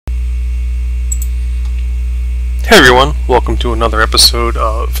Hey everyone, welcome to another episode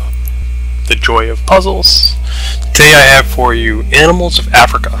of The Joy of Puzzles. Today I have for you Animals of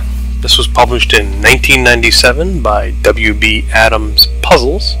Africa. This was published in 1997 by W.B. Adams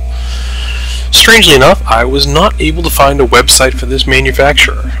Puzzles. Strangely enough, I was not able to find a website for this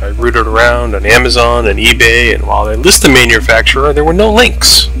manufacturer. I rooted around on Amazon and eBay, and while they list the manufacturer, there were no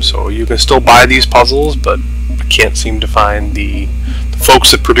links. So you can still buy these puzzles, but I can't seem to find the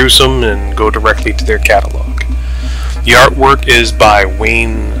folks that produce them and go directly to their catalog. The artwork is by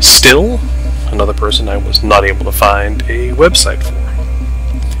Wayne Still, another person I was not able to find a website for.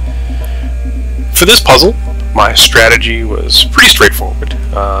 For this puzzle, my strategy was pretty straightforward.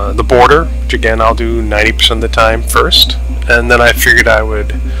 The border, which again I'll do 90% of the time first, and then I figured I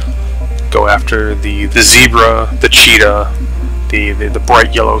would go after the zebra, the cheetah, the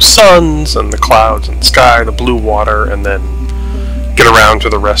bright yellow suns, and the clouds and the sky, the blue water, and then get around to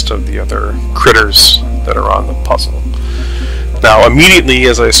the rest of the other critters that are on the puzzle. Now, immediately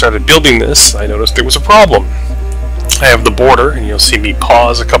as I started building this, I noticed there was a problem. I have the border, and you'll see me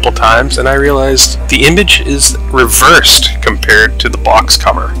pause a couple times, and I realized the image is reversed compared to the box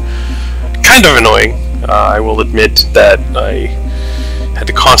cover. Kind of annoying. I will admit that I had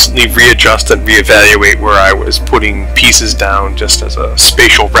to constantly readjust and reevaluate where I was putting pieces down just as a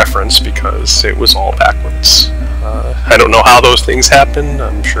spatial reference because it was all backwards. I don't know how those things happen.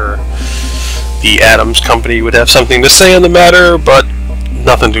 I'm sure the Adams company would have something to say on the matter, but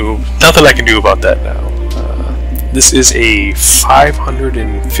nothing I can do about that now. This is a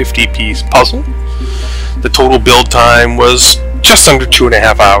 550 piece puzzle. The total build time was just under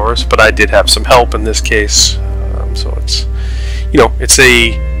 2.5 hours, but I did have some help in this case. So it's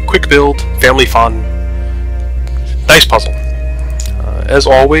a quick build, family fun, nice puzzle. As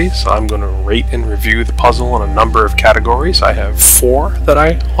always, I'm going to rate and review the puzzle in a number of categories. I have 4 that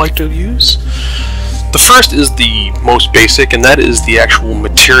I like to use. The first is the most basic, and that is the actual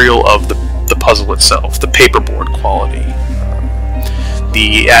material of the puzzle itself, the paperboard quality.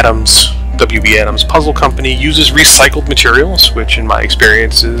 The W.B. Adams Puzzle Company uses recycled materials, which in my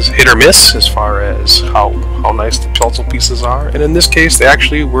experience is hit or miss as far as how nice the puzzle pieces are, and in this case they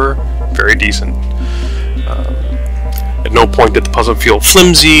actually were very decent. At no point did the puzzle feel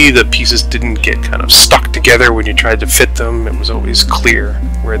flimsy, the pieces didn't get kind of stuck together when you tried to fit them, it was always clear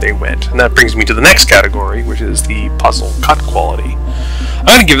where they went. And that brings me to the next category, which is the puzzle cut quality. I'm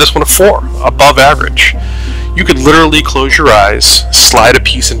going to give this one a 4, above average. You could literally close your eyes, slide a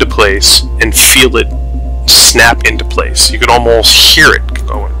piece into place, and feel it snap into place. You could almost hear it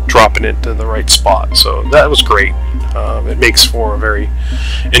going, dropping into the right spot, so that was great. It makes for a very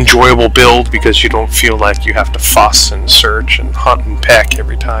enjoyable build because you don't feel like you have to fuss and search and hunt and peck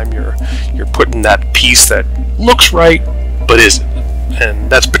every time you're putting that piece that looks right but isn't. And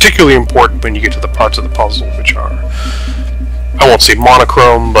that's particularly important when you get to the parts of the puzzle which are, I won't say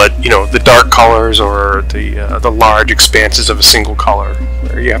monochrome, but the dark colors or the large expanses of a single color,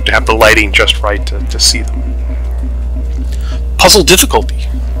 where you have to have the lighting just right to see them. Puzzle difficulty.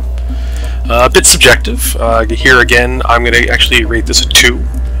 A bit subjective. Here again, I'm going to actually rate this a 2,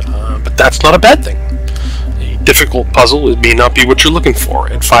 but that's not a bad thing. A difficult puzzle, it may not be what you're looking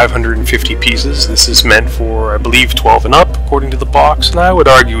for. At 550 pieces, this is meant for, I believe, 12 and up, according to the box, and I would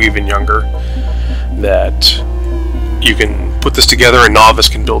argue even younger, that you can put this together, a novice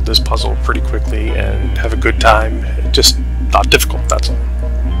can build this puzzle pretty quickly and have a good time. Just not difficult, that's all.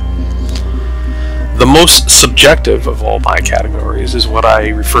 The most subjective of all my categories is what I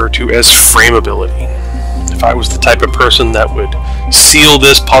refer to as frameability. If I was the type of person that would seal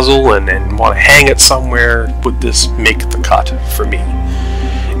this puzzle and want to hang it somewhere, would this make the cut for me?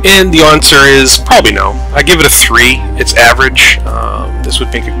 And the answer is probably no. I give it a 3. It's average. This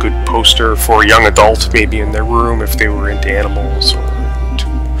would make a good poster for a young adult, maybe in their room if they were into animals or into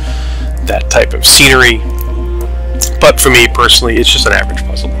that type of scenery. But for me personally, it's just an average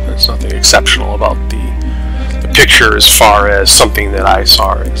puzzle. There's nothing exceptional about the picture as far as something that I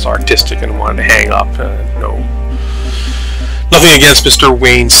saw as artistic and wanted to hang up. Nothing against Mr.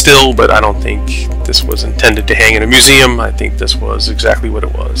 Wayne Still, but I don't think this was intended to hang in a museum. I think this was exactly what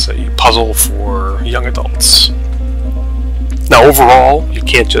it was, a puzzle for young adults. Now overall, you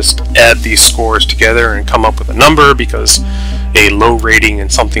can't just add these scores together and come up with a number, because a low rating in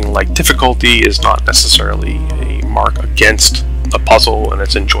something like difficulty is not necessarily a mark against a puzzle and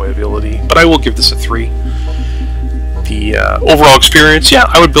its enjoyability, but I will give this a 3. The overall experience, yeah,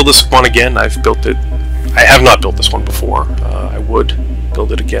 I would build this one again. I've built it. I have not built this one before. I would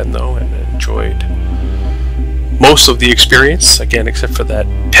build it again though, and enjoyed most of the experience, again except for that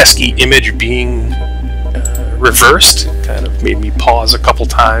pesky image being reversed. It kind of made me pause a couple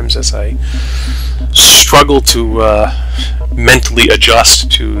times as I struggle to mentally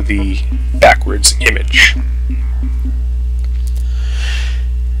adjust to the backwards image.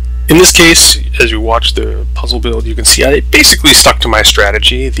 In this case, as you watch the puzzle build, you can see I basically stuck to my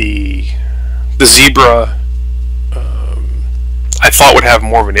strategy. The zebra I thought would have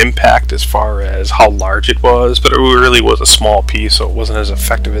more of an impact as far as how large it was, but it really was a small piece, so it wasn't as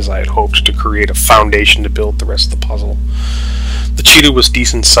effective as I had hoped to create a foundation to build the rest of the puzzle. The cheetah was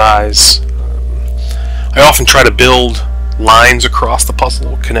decent size. I often try to build lines across the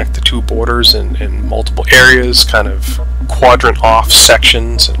puzzle, connect the two borders in multiple areas, kind of quadrant off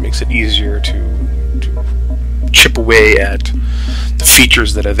sections. It makes it easier to chip away at the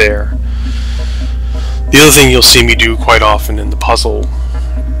features that are there. The other thing you'll see me do quite often in the puzzle,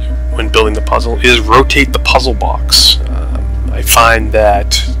 when building the puzzle, is rotate the puzzle box. I find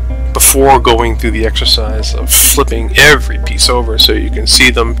that before going through the exercise of flipping every piece over so you can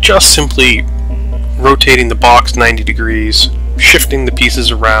see them, just simply rotating the box 90 degrees, shifting the pieces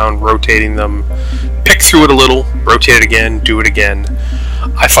around, rotating them, pick through it a little, rotate it again, do it again.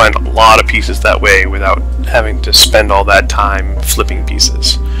 I find a lot of pieces that way without having to spend all that time flipping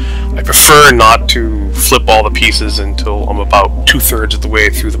pieces. I prefer not to flip all the pieces until I'm about 2/3 of the way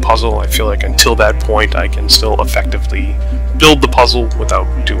through the puzzle. I feel like until that point I can still effectively build the puzzle without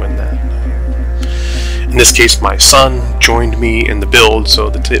doing that. In this case, my son joined me in the build, so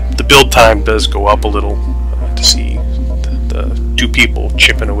the build time does go up a little to see the two people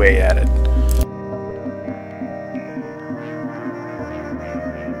chipping away at it.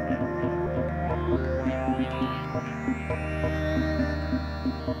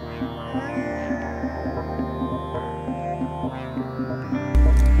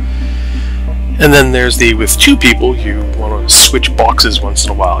 And then there's with two people, you want to switch boxes once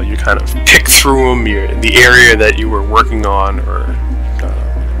in a while. You kind of pick through them, in the area that you were working on or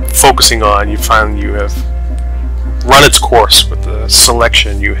focusing on, you find you have run its course with the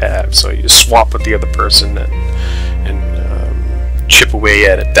selection you have. So you swap with the other person and chip away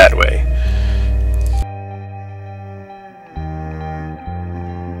at it that way.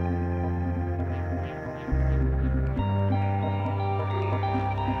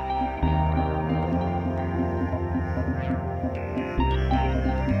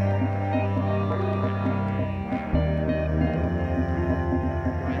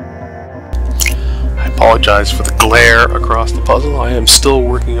 I apologize for the glare across the puzzle. I am still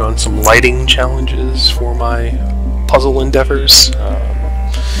working on some lighting challenges for my puzzle endeavors.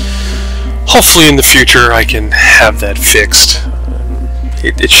 Hopefully in the future I can have that fixed.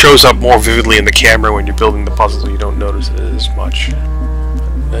 It shows up more vividly in the camera when you're building the puzzle. You don't notice it as much.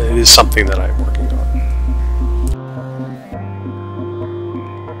 It is something that I'm working on.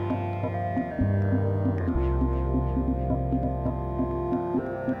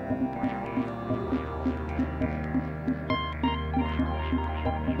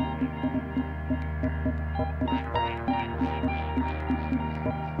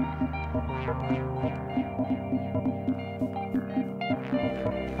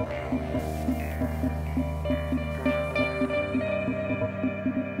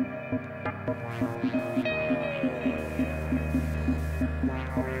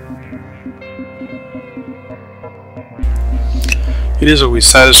 It is always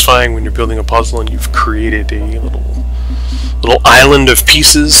satisfying when you're building a puzzle and you've created a little island of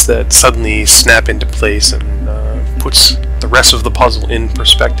pieces that suddenly snap into place and puts the rest of the puzzle in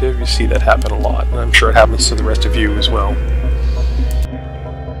perspective. You see that happen a lot, and I'm sure it happens to the rest of you as well.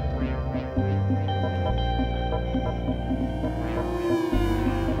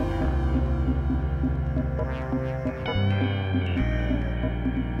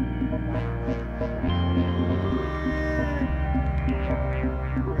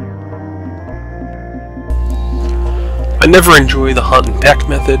 I never enjoy the hunt and peck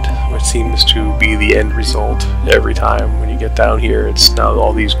method, which seems to be the end result every time. When you get down here, it's now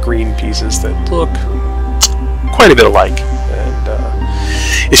all these green pieces that look quite a bit alike.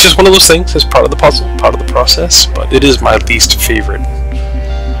 And it's just one of those things. It's part of the puzzle, part of the process, but it is my least favorite.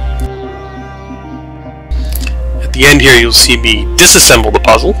 At the end here, you'll see me disassemble the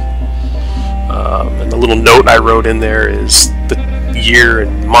puzzle. And the little note I wrote in there is the year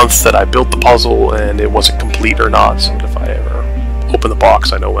and month that I built the puzzle and it wasn't complete or not, so that if I ever open the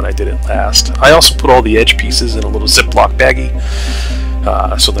box I know when I did it last. I also put all the edge pieces in a little Ziploc baggie,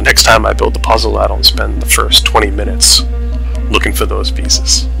 so the next time I build the puzzle I don't spend the first 20 minutes looking for those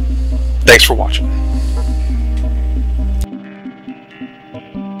pieces. Thanks for watching.